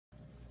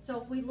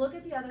So if we look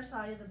at the other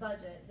side of the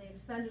budget, the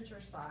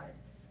expenditure side,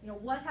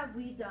 what have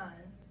we done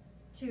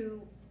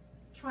to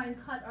try and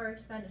cut our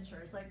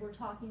expenditures like we're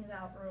talking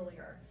about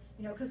earlier?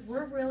 Because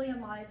we're really,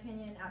 in my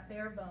opinion, at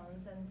bare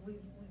bones, and we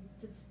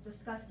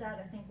discussed that.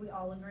 I think we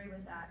all agree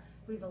with that.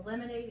 We've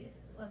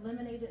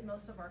eliminated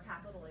most of our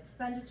capital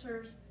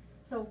expenditures.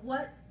 So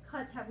what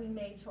cuts have we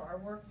made to our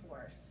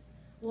workforce?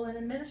 Well, in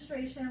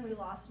administration, we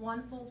lost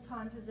 1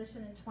 full-time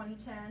position in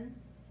 2010.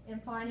 In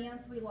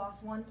finance, we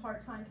lost 1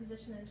 part-time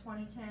position in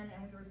 2010,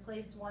 and we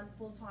replaced 1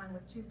 full-time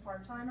with 2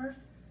 part-timers,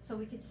 so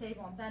we could save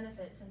on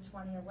benefits in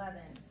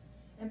 2011.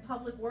 In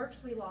public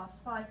works, we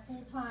lost 5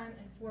 full-time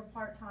and 4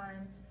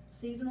 part-time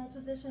seasonal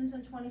positions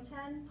in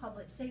 2010.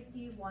 Public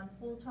safety, 1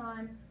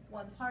 full-time,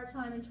 1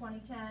 part-time in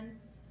 2010.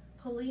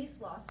 Police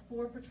lost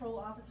 4 patrol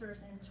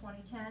officers in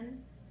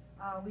 2010.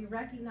 We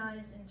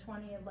reorganized in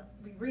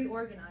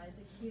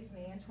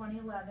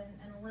 2011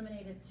 and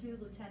eliminated 2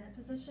 lieutenant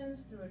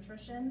positions through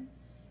attrition.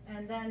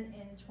 And then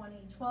in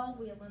 2012,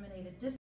 we eliminated